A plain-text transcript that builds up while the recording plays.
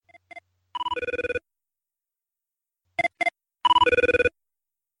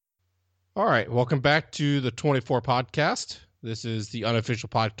All right, welcome back to the 24 podcast. This is the unofficial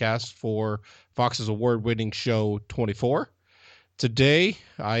podcast for Fox's award-winning show 24. Today,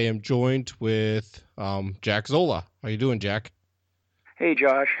 I am joined with Jack Zola. How you doing, Jack? Hey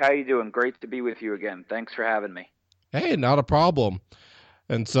Josh, how you doing? Great to be with you again. Thanks for having me. Hey, not a problem.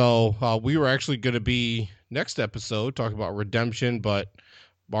 And so we were actually going to be next episode talking about redemption, but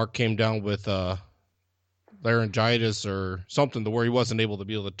Mark came down with laryngitis or something to where he wasn't able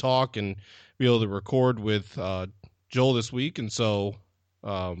to talk and be able to record with Joel this week. And so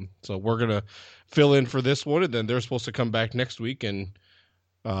we're going to fill in for this one, and then they're supposed to come back next week and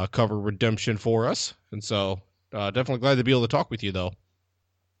cover redemption for us. And so definitely glad to be able to talk with you, though.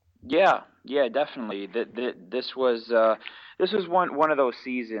 Yeah, definitely. This was one of those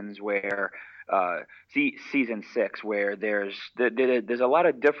seasons where season 6 where there's a lot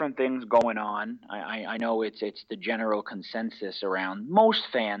of different things going on. I know it's the general consensus around most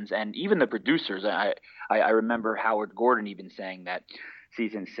fans and even the producers. I remember Howard Gordon even saying that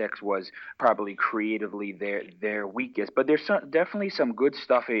season 6 was probably creatively their weakest, but there's definitely some good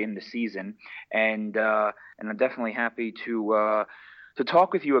stuff in the season, and I'm definitely happy to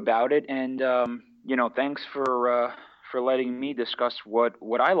talk with you about it. And thanks for letting me discuss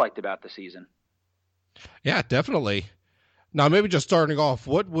what I liked about the season. Yeah, definitely. Now, maybe just starting off,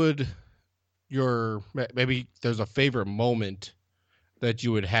 what would maybe there's a favorite moment that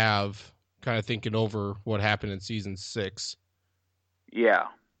you would have kind of thinking over what happened in season 6? Yeah,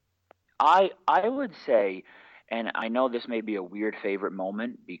 I would say, and I know this may be a weird favorite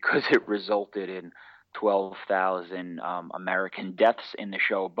moment because it resulted in 12,000 American deaths in the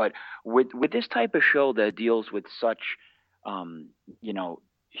show. But with this type of show that deals with such, um, you know,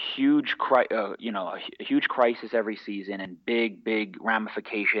 a huge crisis every season and big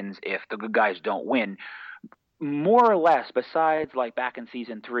ramifications if the good guys don't win. More or less, besides like back in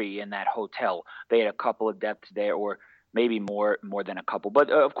season 3 in that hotel, they had a couple of deaths there, or maybe more than a couple. But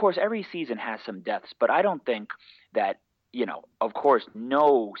of course, every season has some deaths. But I don't think that, of course,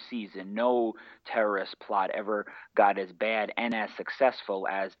 no season, no terrorist plot ever got as bad and as successful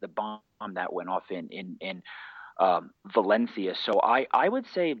as the bomb that went off in Valencia. So I would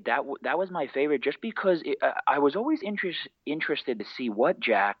say that was my favorite, just because I was always interested to see what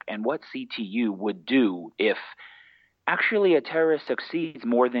Jack and what CTU would do if actually a terrorist succeeds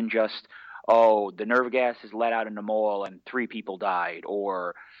more than just, oh, the nerve gas is let out in the mall and 3 people died,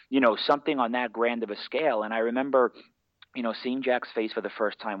 or something on that grand of a scale. And I remember seeing Jack's face for the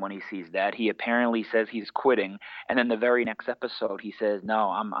first time when he sees that. He apparently says he's quitting, and then the very next episode he says, "No,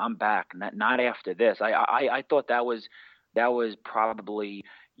 I'm back. Not after this." I thought that was probably,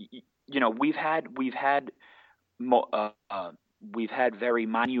 mo- uh, uh, we've had very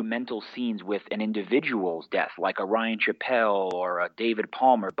monumental scenes with an individual's death, like a Ryan Chappelle or a David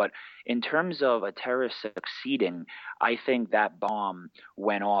Palmer. But in terms of a terrorist succeeding, I think that bomb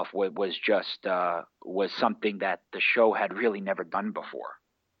went off was just was something that the show had really never done before.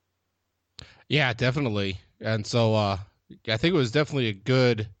 Yeah, definitely. And so I think it was definitely a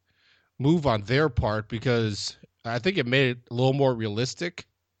good move on their part, because I think it made it a little more realistic,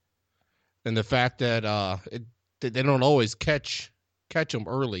 and the fact that they don't always catch them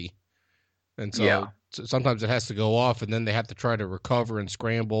early, and so Yeah, sometimes it has to go off, and then they have to try to recover and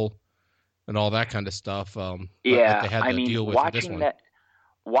scramble and all that kind of stuff. Like they yeah. had I to mean, deal with in this one.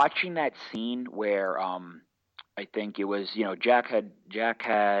 watching that scene where I think it was, Jack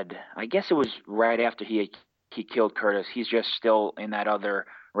had, I guess it was right after he killed Curtis. He's just still in that other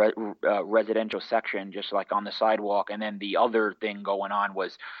residential section, just like on the sidewalk. And then the other thing going on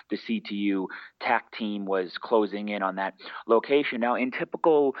was the CTU TAC team was closing in on that location. Now, in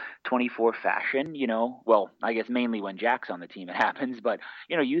typical 24 fashion, well, I guess mainly when Jack's on the team it happens, but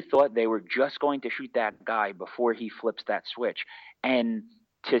you thought they were just going to shoot that guy before he flips that switch. And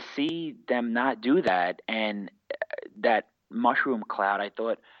to see them not do that, and that mushroom cloud, I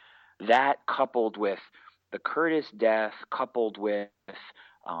thought that, coupled with the Curtis death, coupled with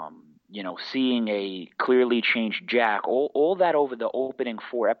seeing a clearly changed Jack, all that over the opening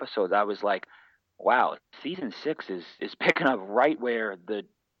 4 episodes, I was like, wow, season 6 is picking up right where the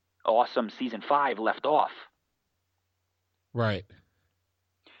awesome season 5 left off. Right.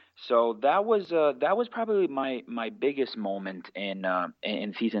 So that was probably my biggest moment in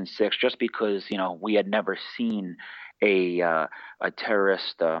season 6, just because we had never seen a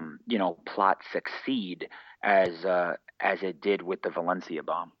terrorist plot succeed as it did with the Valencia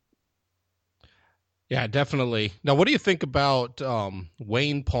bomb. Yeah, definitely. Now, what do you think about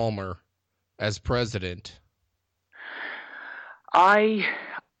Wayne Palmer as president? I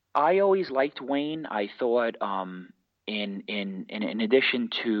I always liked Wayne. I thought in addition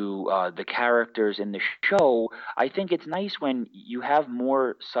to the characters in the show, I think it's nice when you have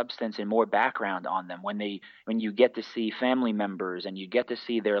more substance and more background on them, when you get to see family members and you get to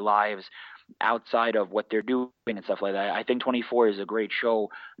see their lives outside of what they're doing and stuff like that. I think 24 is a great show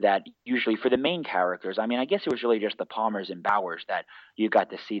that usually for the main characters, I mean, I guess it was really just the Palmers and Bowers that you got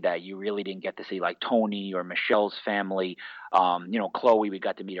to see that you really didn't get to see, like Tony or Michelle's family. Chloe, we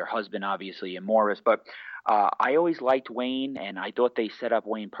got to meet her husband, obviously, and Morris. But I always liked Wayne, and I thought they set up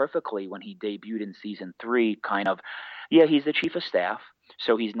Wayne perfectly when he debuted in season 3. Kind of, yeah, he's the chief of staff,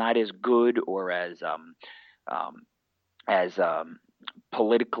 so he's not as good or um, as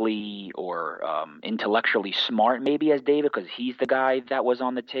politically or intellectually smart maybe as David, because he's the guy that was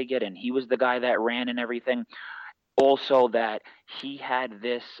on the ticket and he was the guy that ran and everything. Also, that he had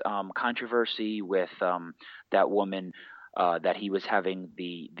this controversy with that woman that he was having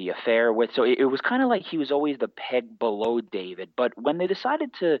the affair with. So it was kind of like he was always the peg below David. But when they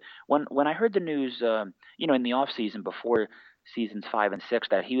decided to, when I heard the news, in the off season before seasons 5 and 6,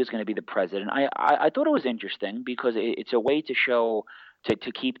 that he was going to be the president, I thought it was interesting because it's a way to show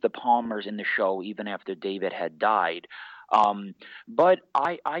to keep the Palmers in the show even after David had died. But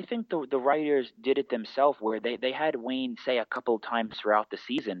I think the writers did it themselves where they had Wayne say a couple of times throughout the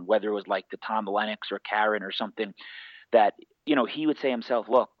season, whether it was like to Tom Lennox or Karen or something, that he would say himself,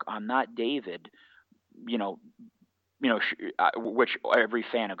 "Look, I'm not David," you know, which every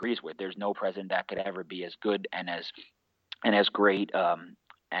fan agrees with. There's no president that could ever be as good and as great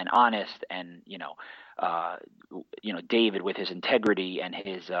and honest and uh, David with his integrity and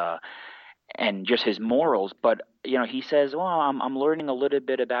his and just his morals. But he says, "Well, I'm learning a little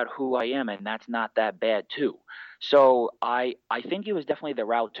bit about who I am, and that's not that bad too." So I think it was definitely the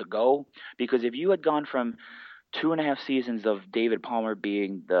route to go, because if you had gone from 2.5 seasons of David Palmer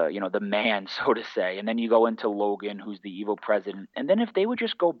being the man, so to say, and then you go into Logan, who's the evil president, and then if they would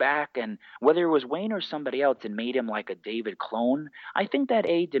just go back and whether it was Wayne or somebody else and made him like a David clone, I think that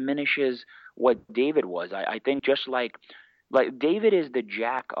diminishes what David was. I think just like David is the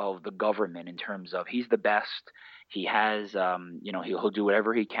Jack of the government in terms of he's the best. He has, he'll do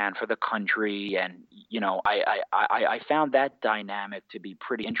whatever he can for the country, and I found that dynamic to be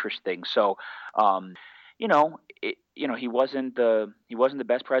pretty interesting. So, he wasn't the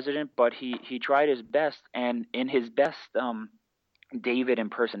best president, but he tried his best, and in his best David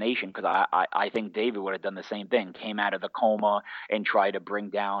impersonation, because I think David would have done the same thing, came out of the coma and tried to bring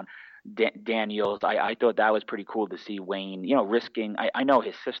down Daniels. I thought that was pretty cool to see Wayne, risking. I know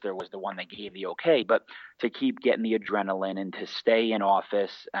his sister was the one that gave the okay, but to keep getting the adrenaline and to stay in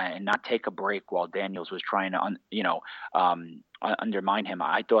office and not take a break while Daniels was trying to, undermine him.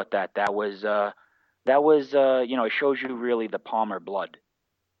 I thought that was it shows you really the Palmer blood.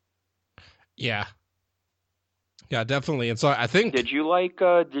 Yeah. Yeah, definitely. And so I think did you like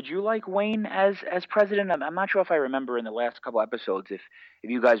Wayne as president? I'm not sure if I remember in the last couple episodes if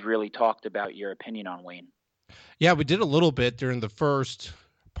you guys really talked about your opinion on Wayne. yeah, we did a little bit during the first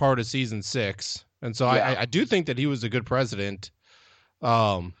part of season 6. And so Yeah. I do think that he was a good president.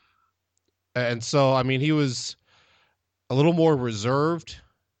 Um and so I mean he was a little more reserved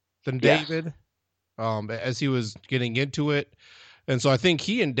than Yes. David as he was getting into it. And so I think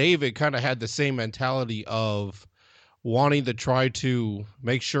he and David kind of had the same mentality of wanting to try to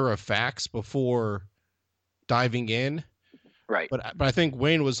make sure of facts before diving in. Right. But I think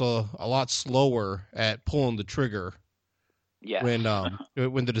Wayne was a lot slower at pulling the trigger Yes. when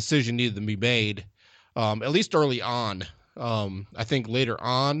the decision needed to be made. At least early on. I think later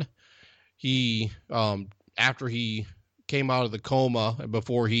on, he after he came out of the coma and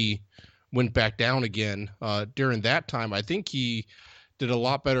before he went back down again, during that time, I think he did a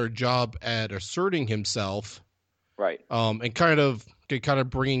lot better job at asserting himself, Right. and kind of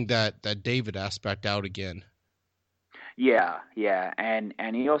bringing that David aspect out again. Yeah, yeah, and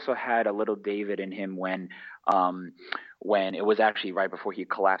he also had a little David in him when it was actually right before he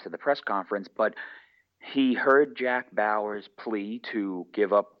collapsed at the press conference, but he heard Jack Bauer's plea to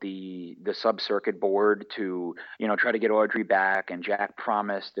give up the sub circuit board to try to get Audrey back, and Jack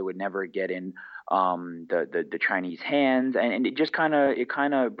promised it would never get in the Chinese hands, and it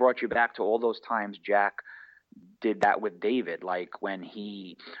kind of brought you back to all those times Jack did that with David, like when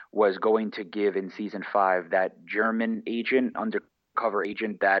he was going to give in season 5 that German agent, undercover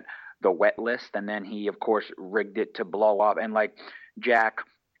agent, that the wet list, and then he of course rigged it to blow up, and like Jack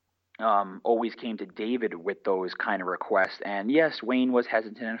always came to David with those kind of requests. And yes, Wayne was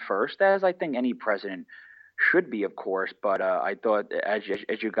hesitant at first, as I think any president should be, of course. But I thought, as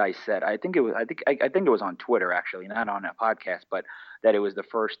you guys said, I think it was on Twitter actually, not on a podcast, but that it was the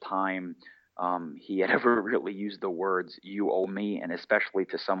first time he had ever really used the words "you owe me," and especially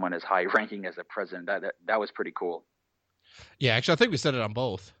to someone as high ranking as the president. That was pretty cool. Yeah, actually, I think we said it on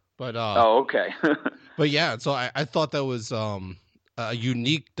both. Oh, okay. But yeah, so I thought that was a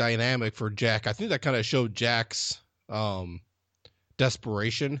unique dynamic for Jack. I think that kind of showed Jack's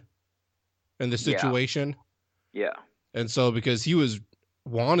desperation in the Yeah, situation. yeah, And so because he was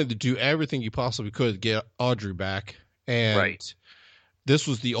wanting to do everything he possibly could to get Audrey back, and right. this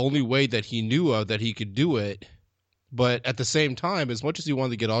was the only way that he knew of that he could do it. But at the same time, as much as he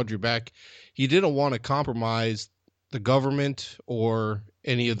wanted to get Audrey back, he didn't want to compromise the government or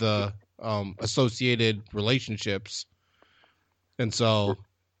any of the associated relationships. And so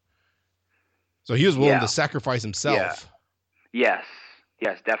he was willing to Yeah, sacrifice yeah. himself. Yes,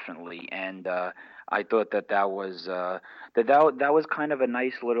 yes, definitely. And I thought that was kind of a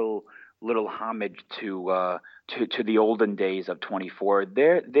nice little homage to the olden days of 24.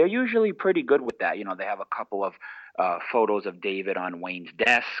 They're usually pretty good with that. You know, they have a couple of photos of David on Wayne's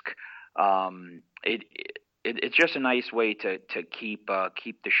desk. It's just a nice way to keep the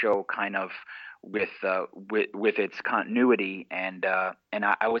show kind of with its continuity, and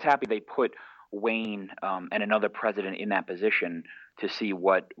I was happy they put Wayne and another president in that position to see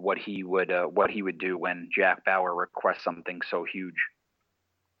what he would do when Jack Bauer requests something so huge.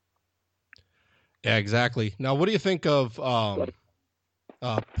 Yeah, exactly. Now, what do you think of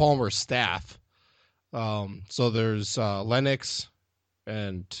Palmer's staff? So there's Lennox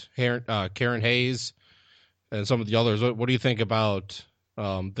and Karen Hayes and some of the others. What do you think about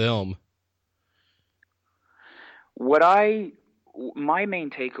them? What I My main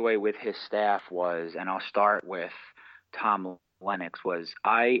takeaway with his staff was, and I'll start with Tom Lennox, was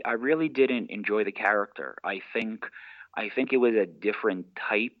I really didn't enjoy the character. I think it was a different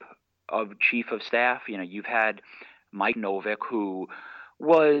type of chief of staff. You know, you've had Mike Novick, who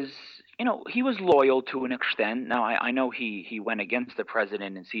was, he was loyal to an extent. Now, I know he went against the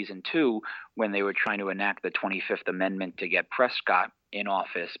president in season two when they were trying to enact the 25th Amendment to get Prescott in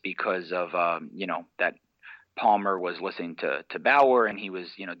office because of, that Palmer was listening to Bauer and he was,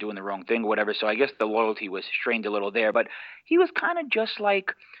 doing the wrong thing or whatever. So I guess the loyalty was strained a little there. But he was kind of just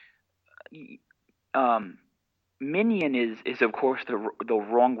like, um, minion is of course the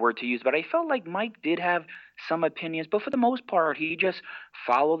wrong word to use, but I felt like Mike did have some opinions, but for the most part, he just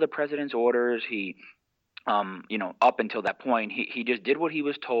followed the president's orders. He up until that point, he just did what he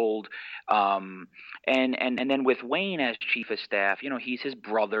was told. And then with Wayne as chief of staff, he's his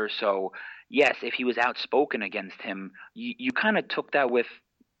brother, so yes, if he was outspoken against him, you kind of took that with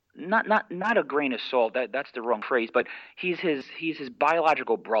not a grain of salt. That's the wrong phrase, but he's his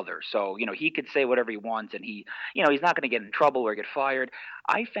biological brother, so he could say whatever he wants, and he's not going to get in trouble or get fired.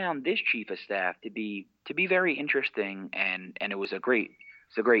 I found this chief of staff to be very interesting, and it was a great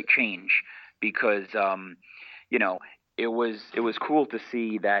change because you know it was cool to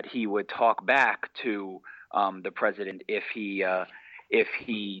see that he would talk back to the president if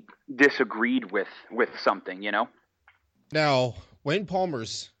he disagreed with something. Now, Wayne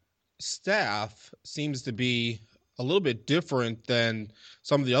Palmer's staff seems to be a little bit different than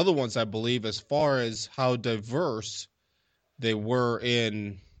some of the other ones, I believe, as far as how diverse they were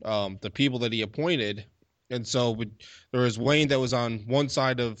in the people that he appointed. And so there was Wayne that was on one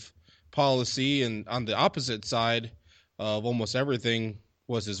side of policy, and on the opposite side of almost everything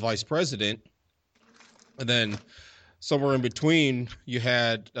was his vice president. And then somewhere in between, you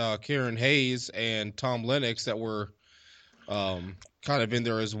had Karen Hayes and Tom Lennox that were kind of in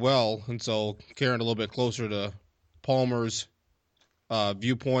there as well. And so Karen a little bit closer to Palmer's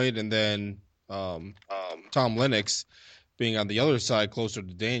viewpoint, and then Tom Lennox being on the other side closer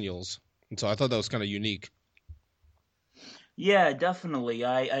to Daniels. And so I thought that was kind of unique. Yeah, definitely.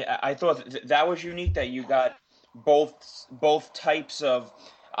 I thought that was unique that you got both types of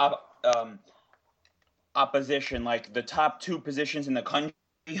opposition, like the top two positions in the country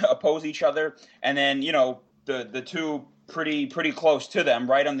oppose each other, and then the two pretty close to them,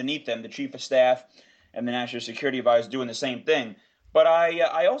 right underneath them, the chief of staff and the national security advisor doing the same thing. But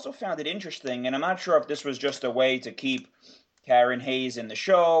I also found it interesting, and I'm not sure if this was just a way to keep Karen Hayes in the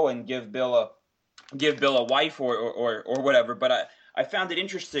show and give Bill a wife or whatever. But I found it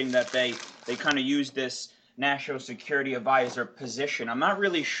interesting that they kind of used this national security advisor position. I'm not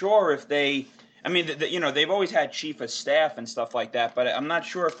really sure if they. I mean, they've always had chief of staff and stuff like that, but I'm not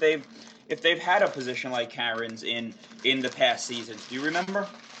sure if they've had a position like Karen's in the past seasons. Do you remember?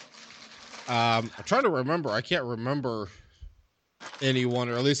 I'm trying to remember. I can't remember anyone,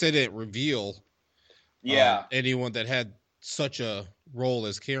 or at least they didn't reveal anyone that had such a role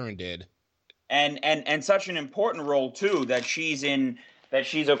as Karen did. And such an important role too, that she's in that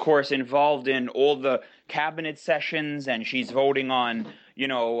she's of course involved in all the cabinet sessions, and she's voting on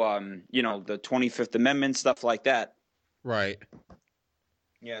the 25th Amendment, stuff like that. Right.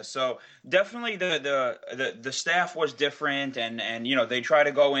 Yeah, so definitely the staff was different, and they try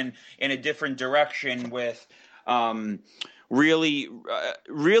to go in a different direction with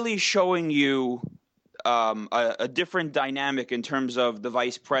really showing you a different dynamic in terms of the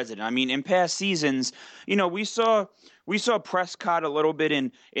vice president. I mean, in past seasons, we saw Prescott a little bit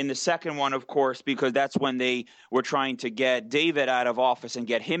in the second one, of course, because that's when they were trying to get David out of office and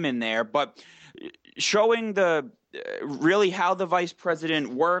get him in there, but showing really how the vice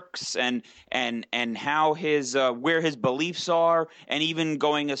president works and how his where his beliefs are, and even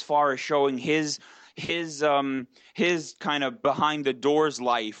going as far as showing his kind of behind the doors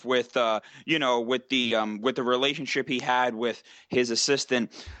life with with the relationship he had with his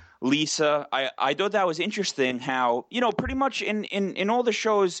assistant Lisa. I thought that was interesting how, pretty much in all the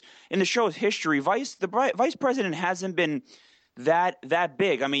shows, in the show's history, the vice president hasn't been that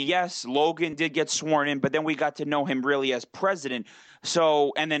big. I mean, yes, Logan did get sworn in, but then we got to know him really as president.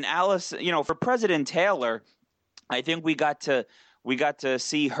 So, and then Alice, for President Taylor, I think we got to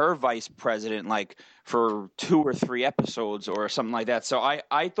see her vice president like for 2 or 3 episodes or something like that. So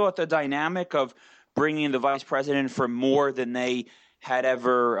I thought the dynamic of bringing the vice president for more than they had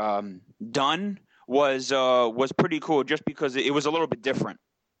ever done was pretty cool, just because it was a little bit different.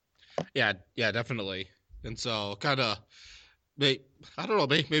 Yeah, definitely. And so kind of, I don't know,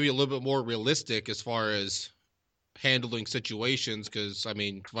 maybe a little bit more realistic as far as handling situations, because, I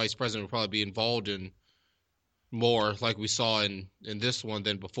mean, vice president would probably be involved in more like we saw in this one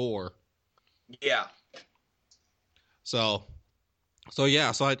than before. Yeah. So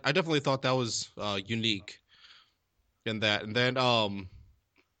I definitely thought that was unique in that. And then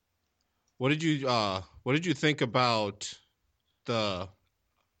what did you think about the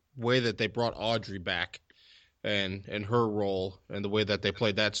way that they brought Audrey back and her role and the way that they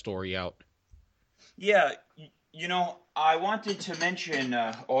played that story out? Yeah, I wanted to mention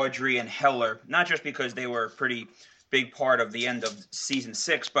Audrey and Heller, not just because they were a pretty big part of the end of season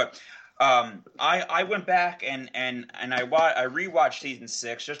 6, but I went back and I rewatched season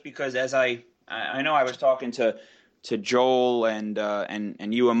 6 just because, as I know I was talking to Joel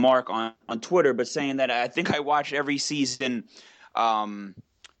and you and Mark on Twitter, but saying that I think I watched every season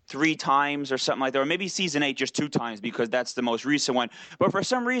 3 times or something like that, or maybe season 8 just 2 times because that's the most recent one. But for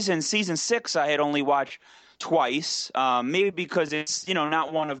some reason, season 6 I had only watched twice, maybe because it's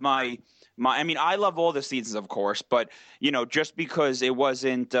not one of my. I mean, I love all the seasons, of course, but just because it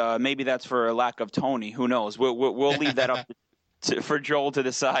wasn't, maybe that's for a lack of Tony. Who knows? We'll leave that up for Joel to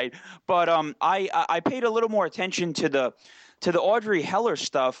decide. But I paid a little more attention to the Audrey Heller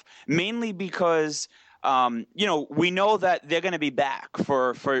stuff, mainly because we know that they're going to be back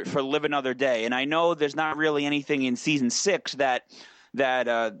for Live Another Day, and I know there's not really anything in season 6 that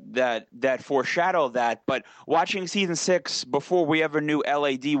foreshadow that. But watching season 6 before we ever knew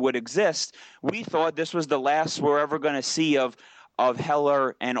LAD would exist, we thought this was the last we're ever going to see of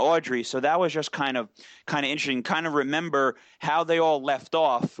Heller and Audrey. So that was just kind of interesting, kind of remember how they all left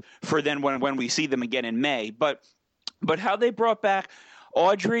off for then when we see them again in May. But how they brought back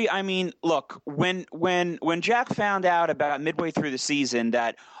Audrey, I mean, look, when Jack found out about midway through the season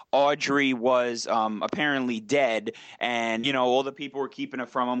that Audrey was apparently dead, and all the people were keeping it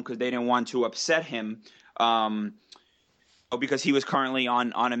from him because they didn't want to upset him, because he was currently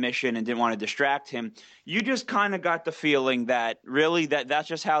on a mission and didn't want to distract him. You just kind of got the feeling that really that's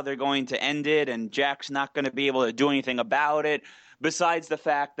just how they're going to end it, and Jack's not going to be able to do anything about it. Besides the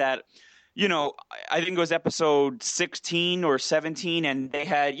fact that, I think it was episode 16 or 17, and they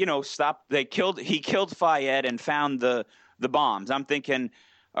had he killed Fayed and found the bombs. I'm thinking,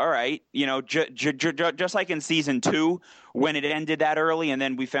 all right, just like in season 2 when it ended that early, and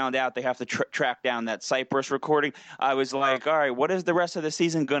then we found out they have to track down that Cypress recording. I was like, all right, what is the rest of the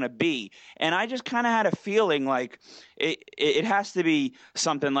season going to be? And I just kind of had a feeling like it has to be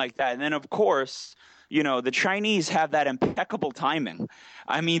something like that. And then, of course, the Chinese have that impeccable timing.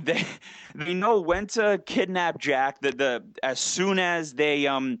 I mean, they know when to kidnap Jack. As soon as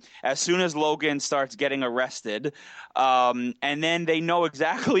Logan starts getting arrested, and then they know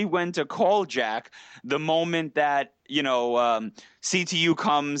exactly when to call Jack the moment that CTU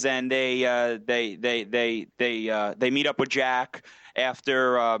comes and they meet up with Jack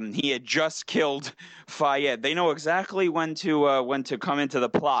after he had just killed Fayed. They know exactly when to come into the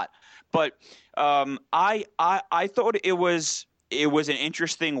plot. But I thought it was an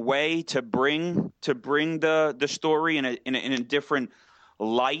interesting way to bring the story in a different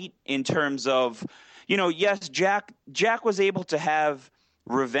light, in terms of, yes, Jack was able to have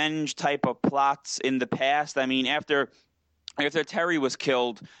revenge type of plots in the past. I mean, after Terry was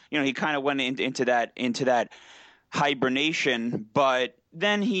killed, he kind of went into that hibernation, but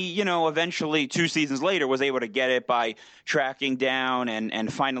then he, eventually 2 seasons later was able to get it by tracking down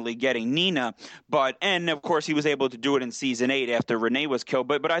and finally getting Nina. And of course he was able to do it in season 8 after Renee was killed.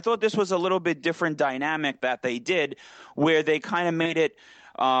 But I thought this was a little bit different dynamic that they did, where they kind of made it,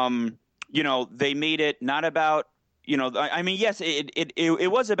 they made it not about, I mean, yes, it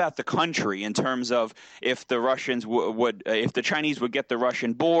was about the country in terms of if the Russians if the Chinese would get the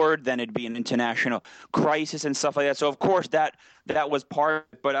Russian board, then it'd be an international crisis and stuff like that. So of course that was part.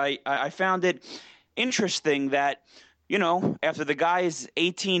 But I found it interesting that, after the guy's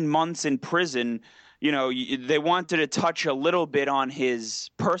 18 months in prison, they wanted to touch a little bit on his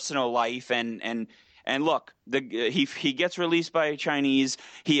personal life and look, he gets released by Chinese.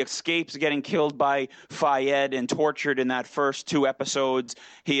 He escapes getting killed by Fayed and tortured in that first 2 episodes.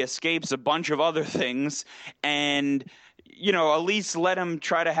 He escapes a bunch of other things, and at least let him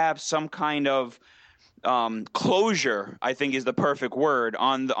try to have some kind of closure, I think is the perfect word,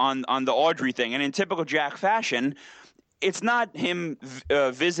 on the Audrey thing. And in typical Jack fashion, it's not him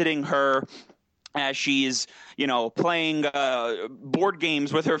visiting her as she's, playing board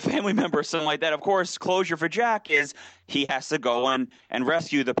games with her family member or something like that. Of course, closure for Jack is he has to go and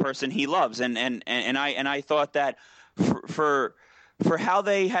rescue the person he loves. And I thought that for how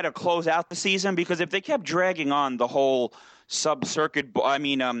they had to close out the season, because if they kept dragging on the whole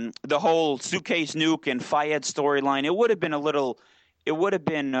the whole Suitcase Nuke and Fayed storyline, it would have been a little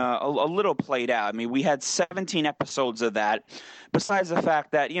played out. I mean, we had 17 episodes of that, besides the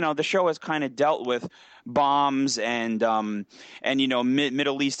fact that, the show has kind of dealt with bombs and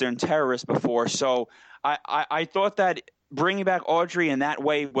Middle Eastern terrorists before. So I thought that bringing back Audrey in that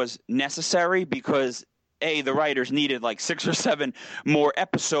way was necessary because, A, the writers needed like 6 or 7 more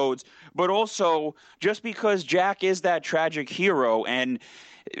episodes, but also just because Jack is that tragic hero, and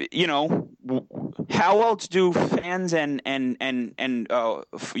how else do fans and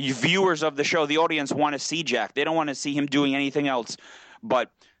viewers of the show, the audience, want to see Jack? They don't want to see him doing anything else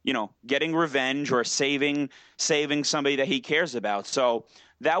but getting revenge or saving somebody that he cares about. So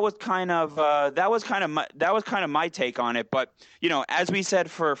that was kind of my take on it. But as we said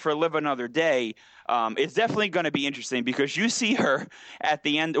for Live Another Day, it's definitely going to be interesting because you see her at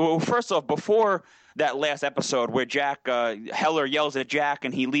the end. Well, first off, before that last episode where Jack Heller yells at Jack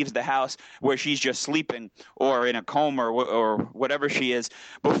and he leaves the house where she's just sleeping or in a coma or whatever she is.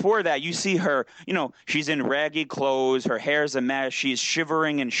 Before that, you see her, she's in raggy clothes, her hair's a mess, she's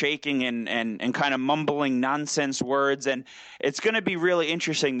shivering and shaking and kind of mumbling nonsense words. And it's going to be really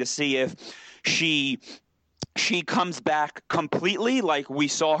interesting to see if she comes back completely like we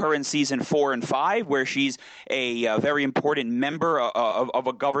saw her in season 4 and 5, where she's a very important member of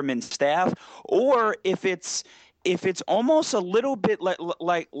a government staff, or if it's almost a little bit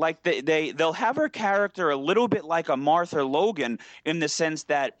like they'll have her character a little bit like a Martha Logan, in the sense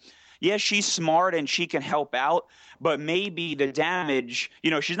that, yes, she's smart and she can help out, but maybe the damage,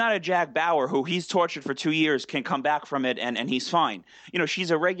 she's not a Jack Bauer who he's tortured for 2 years, can come back from it and he's fine. She's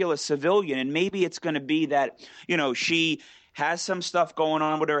a regular civilian, and maybe it's going to be that, she has some stuff going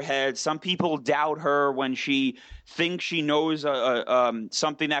on with her head. Some people doubt her when she thinks she knows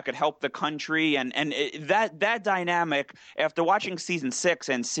something that could help the country. And that dynamic, after watching season 6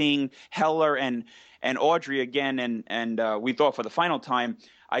 and seeing Heller and Audrey again, and we thought for the final time,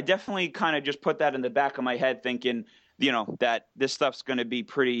 I definitely kind of just put that in the back of my head, thinking, that this stuff's going to be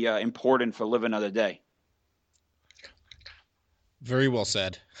pretty important for Live Another Day. Very well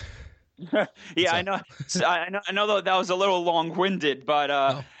said. Yeah, I know. I know that was a little long-winded, but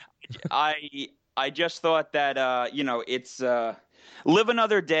No. I just thought that it's Live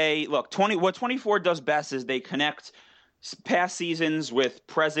Another Day. Look, what 24 does best is they connect past seasons with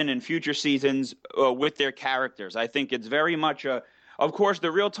present and future seasons with their characters. I think it's very much of course,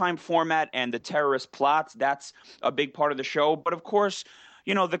 the real-time format and the terrorist plots, that's a big part of the show. But of course,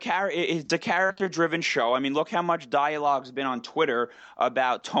 it's a character-driven show. I mean, look how much dialogue's been on Twitter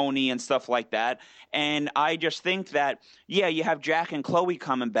about Tony and stuff like that. And I just think that, yeah, you have Jack and Chloe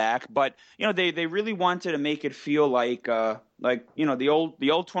coming back, but they really wanted to make it feel like the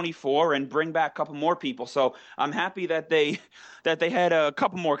old 24 and bring back a couple more people. So I'm happy that they had a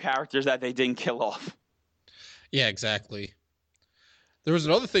couple more characters that they didn't kill off. Yeah, exactly. There was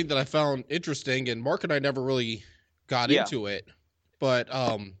another thing that I found interesting, and Mark and I never really got into it, but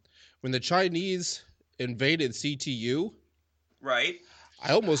when the Chinese invaded CTU, right?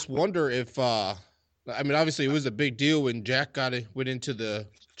 I almost wonder if, obviously it was a big deal when Jack went into the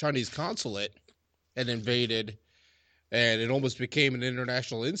Chinese consulate and invaded, and it almost became an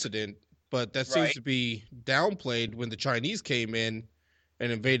international incident. But that seems Right. to be downplayed when the Chinese came in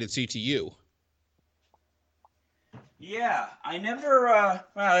and invaded CTU. Yeah, I never.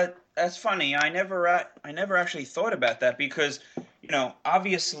 Well, that's funny. I never actually thought about that because,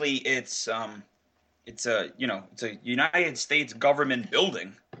 obviously it's a, it's a United States government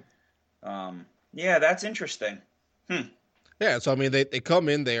building. Yeah, that's interesting. Hmm. Yeah, so I mean, they come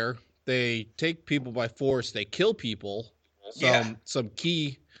in there, they take people by force, they kill people, Yeah. some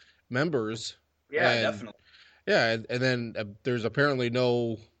key members, Yeah, and definitely. yeah, and then there's apparently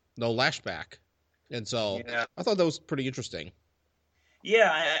no lashback, and so Yeah. I thought that was pretty interesting.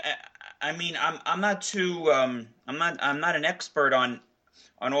 Yeah, I mean, I'm not too I'm not an expert on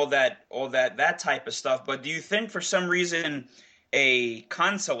all that type of stuff. But do you think for some reason a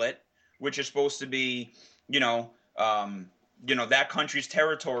consulate, which is supposed to be, you know, um, that country's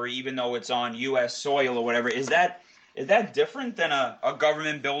territory, even though it's on U.S. soil or whatever, is that different than a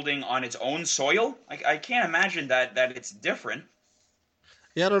government building on its own soil? I can't imagine that it's different.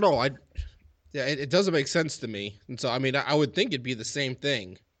 Yeah, I don't know, it doesn't make sense to me, and so I mean, I would think it'd be the same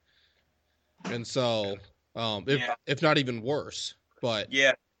thing, and so Yeah. if not even worse, but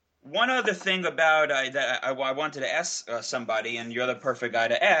Yeah. One other thing about that I wanted to ask somebody, and you're the perfect guy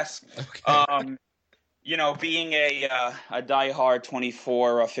to ask. okay. Um, being a diehard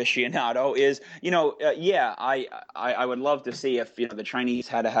 24 aficionado is, yeah, I would love to see if the Chinese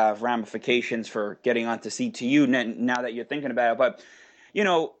had to have ramifications for getting onto CTU. Now that you're thinking about it, but you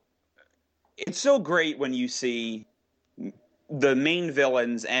know, it's so great when you see the main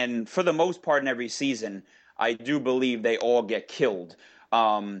villains, and for the most part in every season, I do believe they all get killed.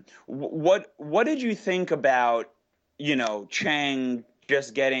 What did you think about Chang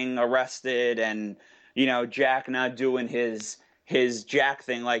just getting arrested, and Jack not doing his Jack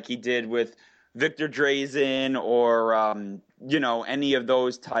thing like he did with Victor Drazen, or any of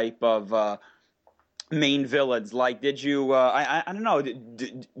those type of main villains? Like, did you? I don't know.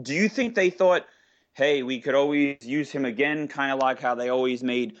 Do you think they thought, hey, we could always use him again, kind of like how they always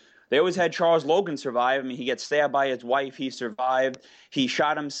made. They always had Charles Logan survive. I mean, he gets stabbed by his wife. He survived. He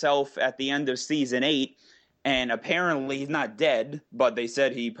shot himself at the end of season 8, and apparently he's not dead. But they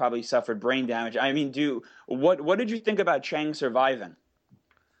said he probably suffered brain damage. I mean, what did you think about Chang surviving?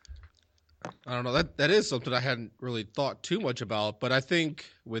 I don't know, that is something I hadn't really thought too much about, but I think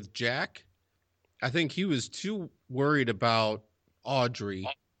with Jack, I think he was too worried about Audrey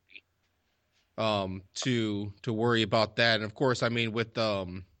to worry about that. And of course, I mean, with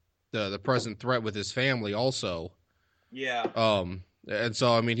the present threat with his family also. Yeah, And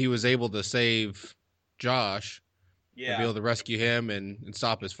so I mean, he was able to save Josh and be yeah, able to rescue him and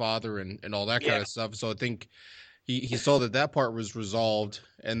stop his father and all that kind yeah. of stuff. So I think he saw that part was resolved,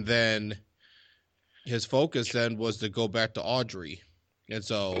 and then his focus then was to go back to Audrey. And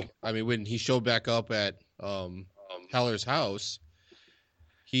so I mean, when he showed back up at Heller's house,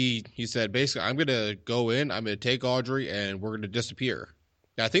 he said basically, I'm gonna go in, I'm gonna take Audrey, and we're gonna disappear.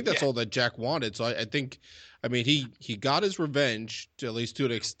 And I think that's Yeah. all that Jack wanted. So I think, I mean, he got his revenge to at least to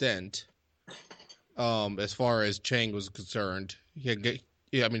an extent. As far as Chang was concerned, yeah,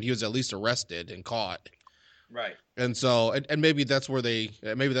 I mean, he was at least arrested and caught. Right. And so, and maybe that's where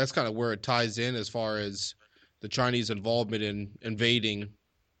maybe that's kind of where it ties in as far as the Chinese involvement in invading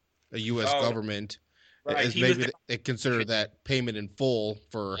a U.S. Oh, government, right. as He was. maybe they consider that payment in full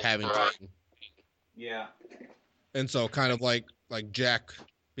for having Chang. Yeah. And so, kind of like Jack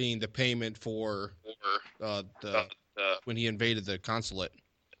being the payment for the when he invaded the consulate.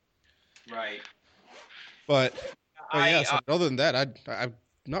 Right. But yeah, I so other than that, I'm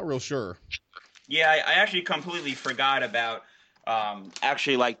not real sure. Yeah, I actually completely forgot about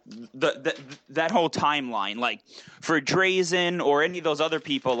actually like that whole timeline. Like for Drazen or any of those other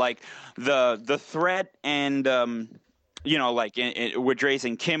people, like the threat, and like with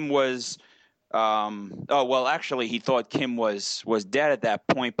Drazen, Kim was oh well, actually he thought Kim was dead at that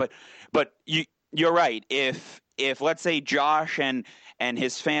point. But you're right. If let's say Josh and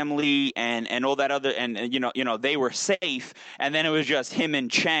his family and all that other, and they were safe, and then it was just him and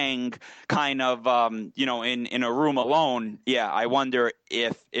Chang kind of in a room alone, yeah, I wonder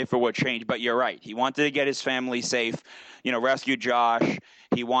if it would change. But you're right, he wanted to get his family safe, rescue Josh.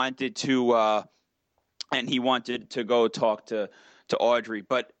 He wanted to and he wanted to go talk to Audrey.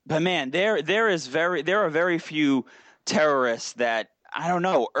 But man, there are very few terrorists that, I don't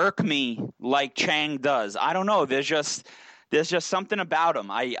know, irk me like Chang does. I don't know. There's just something about him.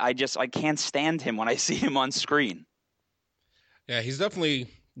 I can't stand him when I see him on screen. Yeah, he's definitely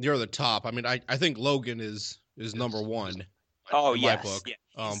near the top. I mean, I think Logan is number one Oh in my yes, book.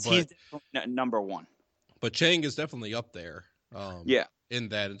 yeah. He's But definitely number one. But Chang is definitely up there. Yeah. In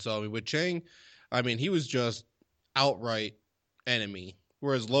that. And so, I mean, with Chang, I mean, he was just outright enemy.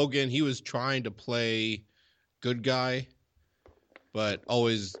 Whereas Logan, he was trying to play good guy, but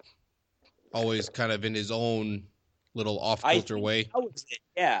always kind of in his own little off-kilter way. That was it.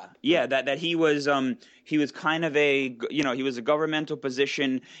 Yeah. That he was kind of a, you know, he was a governmental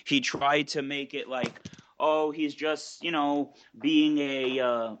position. He tried to make it like, oh, he's just, you know, being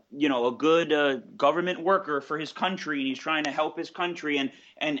a good government worker for his country, and he's trying to help his country.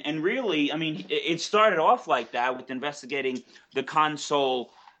 And really, I mean, it started off like that with investigating the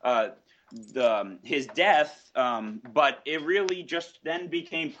consul, his death, but it really just then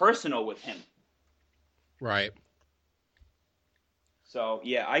became personal with him. Right. So,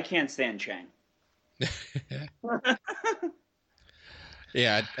 yeah, I can't stand Chang.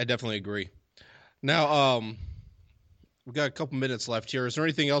 Yeah, I definitely agree. Now, we've got a couple minutes left here. Is there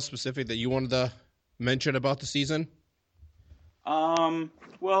anything else specific that you wanted to mention about the season?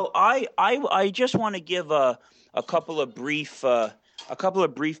 Well, I just want to give a couple of brief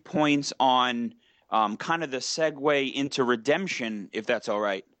points on kind of the segue into Redemption, if that's all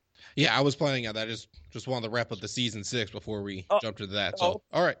right. Yeah, I was planning on that. Just wanted to wrap up the season 6 before we jump to that. So,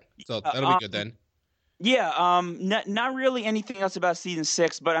 all right. So that'll be good then. Yeah, not really anything else about season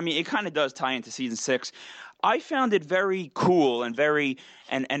 6, but I mean, it kind of does tie into season 6. I found it very cool and very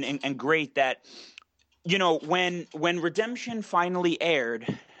and great that, you know, when Redemption finally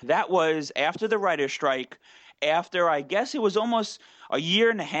aired, that was after the writer's strike, after I guess it was almost a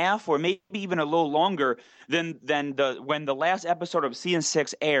year and a half or maybe even a little longer than when the last episode of season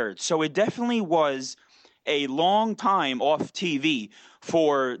 6 aired. So it definitely was a long time off TV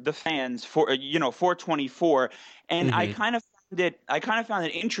for the fans, for 24, and I kind of found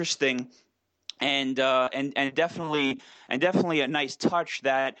it interesting and definitely a nice touch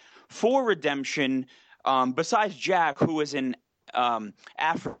that for Redemption, besides Jack, who was in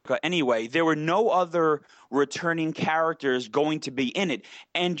Africa anyway, there were no other returning characters going to be in it.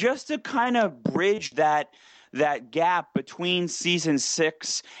 And just to kind of bridge that gap between season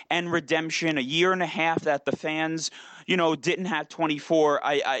 6 and Redemption, a year and a half that the fans, you know, didn't have 24,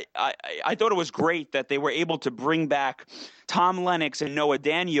 I thought it was great that they were able to bring back Tom Lennox and Noah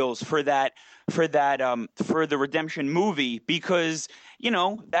Daniels for the Redemption movie, because, you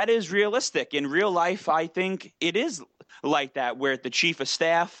know, that is realistic. In real life, I think it is like that, where the chief of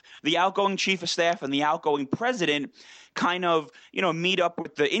staff, the outgoing chief of staff, and the outgoing president kind of, you know, meet up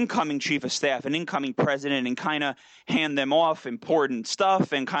with the incoming chief of staff and incoming president and kind of hand them off important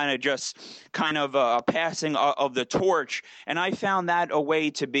stuff and kind of a passing of the torch. And I found that a way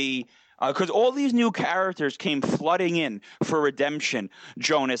to be, because all these new characters came flooding in for Redemption.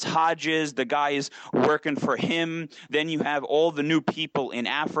 Jonas Hodges, the guys working for him. Then you have all the new people in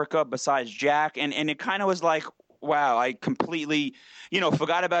Africa besides Jack. And it kind of was like, wow, I completely, you know,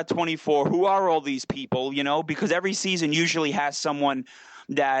 forgot about 24. Who are all these people, you know? Because every season usually has someone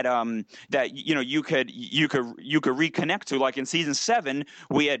that you know you could reconnect to. Like in season 7,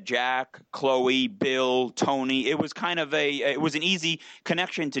 we had Jack, Chloe, Bill, Tony. It was kind of it was an easy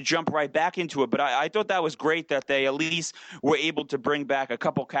connection to jump right back into it. But I thought that was great that they at least were able to bring back a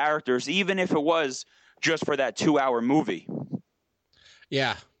couple characters, even if it was just for that 2-hour movie.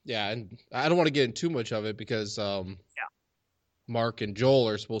 Yeah, and I don't want to get into too much of it because Mark and Joel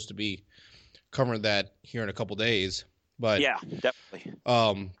are supposed to be covering that here in a couple days. But yeah, definitely.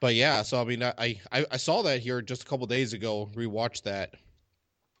 But yeah, so I mean, I saw that here just a couple days ago. Rewatched that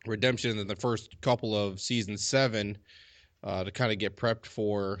Redemption in the first couple of season 7 to kind of get prepped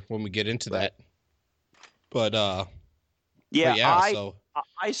for when we get into that. But I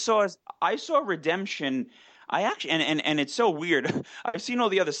saw Redemption. I actually and it's so weird. I've seen all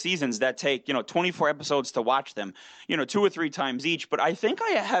the other seasons that take, you know, 24 episodes to watch them, you know, 2 or 3 times each. But I think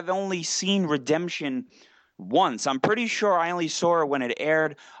I have only seen Redemption once. I'm pretty sure I only saw it when it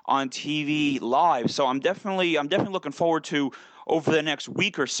aired on TV live. So I'm definitely looking forward to, over the next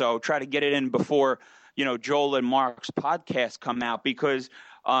week or so, try to get it in before, you know, Joel and Mark's podcast come out, because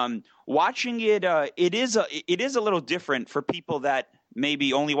watching it, it is a little different for people that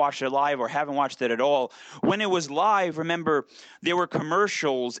maybe only watched it live or haven't watched it at all. When it was live, remember, there were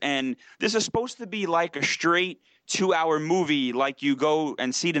commercials, and this is supposed to be like a straight 2-hour movie, like you go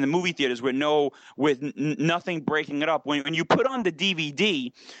and see it in the movie theaters with nothing breaking it up. When you put on the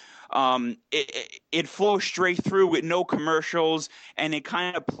DVD, it flows straight through with no commercials, and it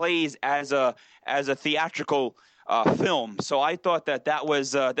kind of plays as a theatrical film. So I thought that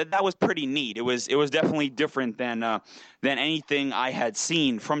was pretty neat. It was definitely different than anything I had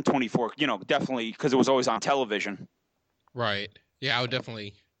seen from 24. You know, definitely, because it was always on television. Right. Yeah, I would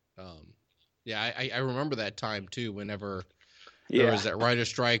definitely Yeah, I remember that time too. Whenever there Yeah. was that writer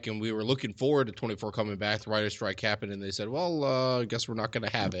strike, and we were looking forward to 24 coming back, the writer strike happened, and they said, "Well, I guess we're not going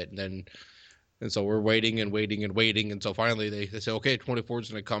to have it." And so we're waiting and waiting and waiting, and so finally they say, "Okay, 24 is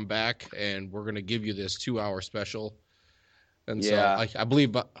going to come back, and we're going to give you this 2-hour special." And so Yeah. I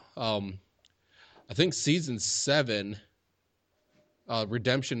believe, I think season 7,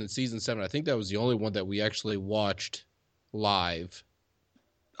 Redemption in season 7, I think that was the only one that we actually watched live.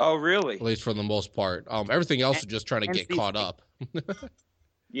 Oh, really? At least for the most part. Everything else is just trying to get caught up.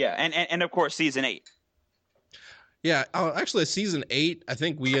 Yeah, and of course season 8. Yeah, actually, season 8, I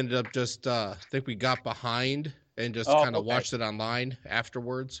think we ended up just, I think we got behind and just kind of watched it online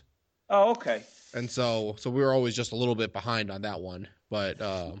afterwards. Oh, okay. And so we were always just a little bit behind on that one. But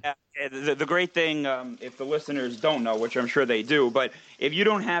the great thing, if the listeners don't know, which I'm sure they do, but if you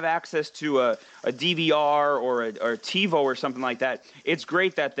don't have access to a DVR or a TiVo or something like that, it's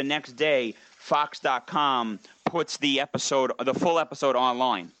great that the next day Fox.com puts the full episode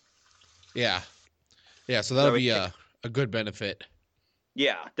online. Yeah. Yeah, so that'll be a good benefit.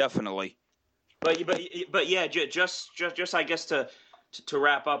 Yeah, definitely. But yeah, just I guess to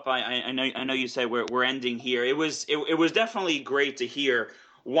wrap up, I know you said we're ending here. It was definitely great to hear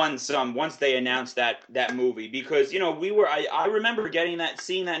once they announced that movie, because I remember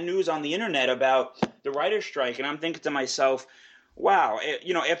seeing that news on the internet about the writer's strike, and I'm thinking to myself, wow,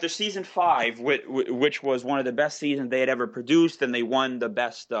 after season 5, which was one of the best seasons they had ever produced, and they won the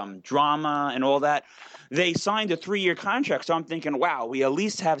best drama and all that, they signed a 3-year contract. So I'm thinking, wow, we at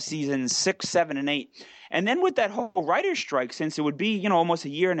least have seasons 6, 7, and 8. And then with that whole writer's strike, since it would be almost a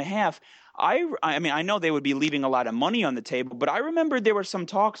year and a half, I mean, I know they would be leaving a lot of money on the table, but I remember there were some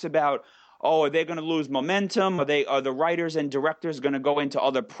talks about, are they going to lose momentum? Are the writers and directors going to go into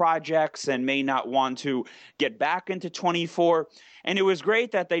other projects and may not want to get back into 24? And it was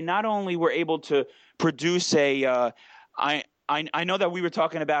great that they not only were able to produce I know that we were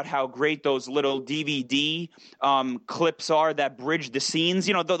talking about how great those little DVD clips are that bridge the scenes.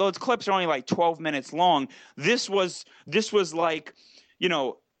 Those clips are only like 12 minutes long. This was like,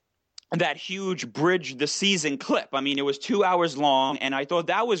 that huge bridge the season clip. I mean, it was 2 hours long, and I thought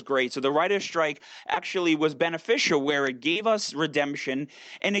that was great. So the writer's strike actually was beneficial, where it gave us redemption,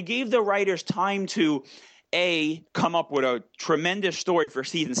 and it gave the writers time to come up with a tremendous story for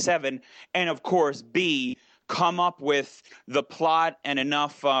season 7, and of course B, come up with the plot and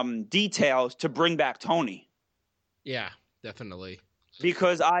enough details to bring back Tony. Yeah, definitely.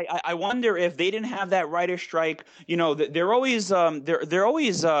 Because I wonder if they didn't have that writer's strike, they're always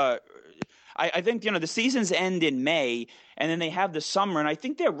I think the seasons end in May, and then they have the summer, and I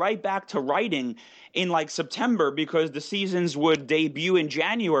think they're right back to writing in like September, because the seasons would debut in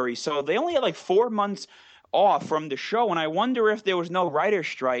January. So they only had like 4 months off from the show, and I wonder if there was no writer's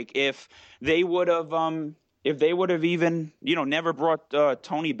strike, if they would have even never brought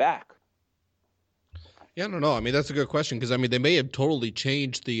Tony back. Yeah, I don't know. I mean, that's a good question, because I mean, they may have totally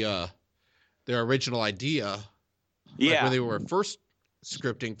changed their original idea. Yeah, when they were first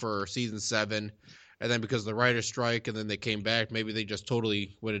scripting for season 7, and then because of the writer's strike, and then they came back, maybe they just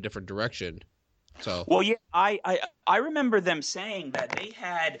totally went a different direction. So well, yeah, I remember them saying that they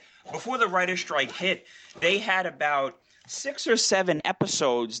had, before the writer's strike hit, they had about 6 or 7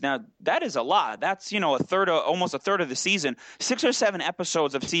 episodes. Now that is a lot. That's almost a third of the season. 6 or 7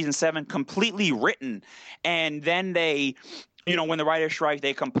 episodes of season 7 completely written, and then they, when the writer's strike,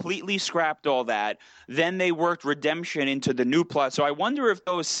 they completely scrapped all that. Then they worked redemption into the new plot. So I wonder if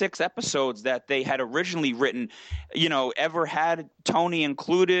those 6 episodes that they had originally written, ever had Tony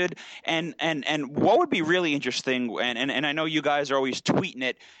included. And what would be really interesting, and I know you guys are always tweeting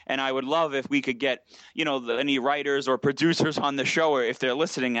it, and I would love if we could get, any writers or producers on the show, or if they're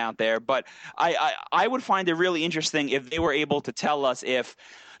listening out there. But I would find it really interesting if they were able to tell us if,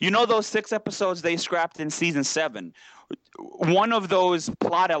 those 6 episodes they scrapped in season 7, one of those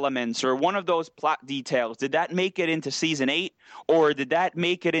plot elements or one of those plot details, did that make it into season 8, or did that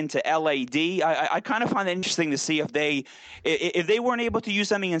make it into LAD? I kind of find it interesting to see if they weren't able to use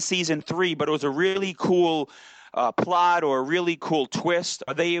something in season 3, but it was a really cool plot or a really cool twist.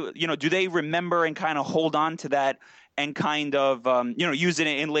 Are they, do they remember and kind of hold on to that and kind of, use it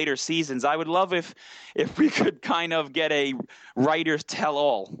in later seasons? I would love if we could kind of get a writer's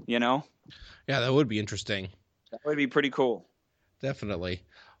tell-all, Yeah, that would be interesting. That would be pretty cool. Definitely.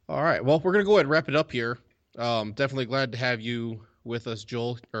 All right. Well, we're going to go ahead and wrap it up here. Definitely glad to have you with us,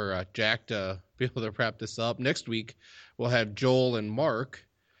 Joel, or Jack, to be able to wrap this up. Next week, we'll have Joel and Mark.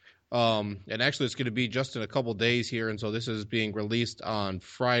 And actually, it's going to be just in a couple days here. And so this is being released on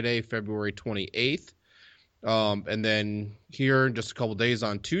Friday, February 28th. And then here in just a couple days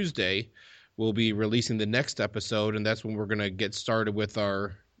on Tuesday, we'll be releasing the next episode, and that's when we're going to get started with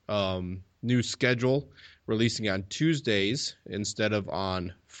our new schedule, releasing on Tuesdays instead of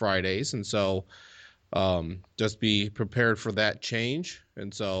on Fridays. And so just be prepared for that change.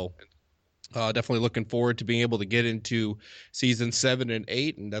 And so definitely looking forward to being able to get into season 7 and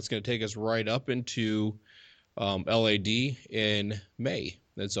 8, and that's going to take us right up into LAD in May.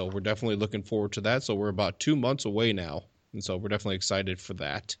 And so we're definitely looking forward to that. So we're about 2 months away now, and so we're definitely excited for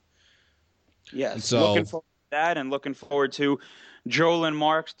that. Yes, so, looking forward to that, and looking forward to Joel and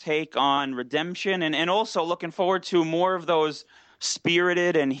Mark's take on Redemption, and also looking forward to more of those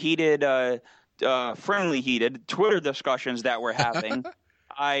spirited and heated, friendly heated Twitter discussions that we're having.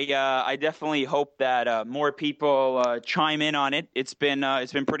 I definitely hope that more people chime in on it. It's been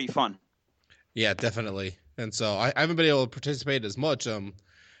pretty fun. Yeah, definitely. And so I haven't been able to participate as much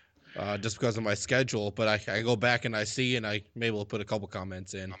just because of my schedule, but I go back and I see, and I'm able to put a couple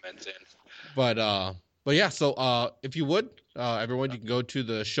comments in. But yeah, so if you would, everyone, you can go to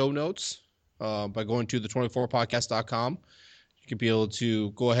the show notes by going to the24podcast.com. You can be able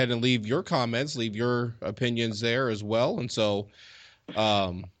to go ahead and leave your comments, leave your opinions there as well. And so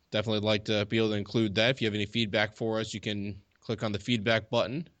definitely like to be able to include that. If you have any feedback for us, you can click on the feedback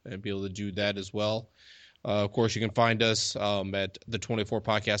button and be able to do that as well. Of course, you can find us at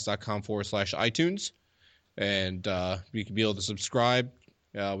the24podcast.com/iTunes, and you can be able to subscribe.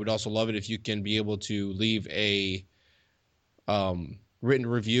 We'd also love it if you can be able to leave a written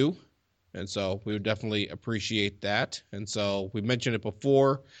review, and so we would definitely appreciate that. And so we mentioned it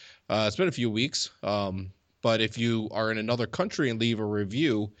before. It's been a few weeks, but if you are in another country and leave a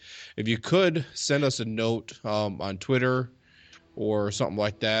review, if you could send us a note on Twitter or something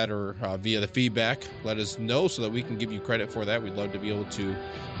like that, or via the feedback, let us know so that we can give you credit for that. We'd love to be able to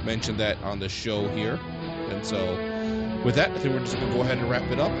mention that on the show here. And so with that, I think we're just going to go ahead and wrap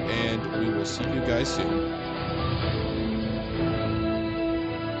it up, and we will see you guys soon.